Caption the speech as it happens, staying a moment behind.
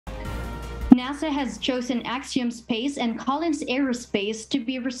NASA has chosen Axiom Space and Collins Aerospace to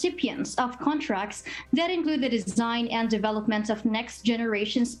be recipients of contracts that include the design and development of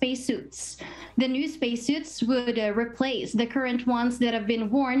next-generation spacesuits. The new spacesuits would replace the current ones that have been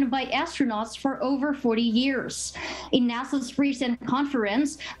worn by astronauts for over 40 years. In NASA's recent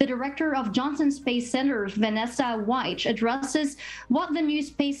conference, the director of Johnson Space Center, Vanessa White, addresses what the new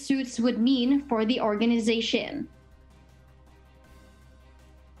spacesuits would mean for the organization.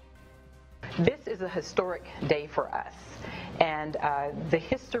 This is a historic day for us, and the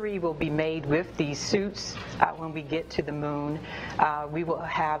history will be made with these suits when we get to the moon. We will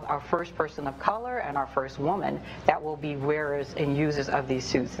have our first person of color and our first woman that will be wearers and users of these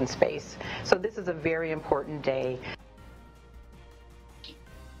suits in space. So this is a very important day.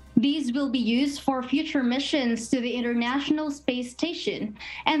 These will be used for future missions to the International Space Station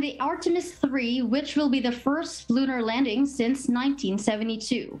and the Artemis 3, which will be the first lunar landing since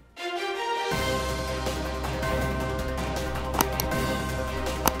 1972.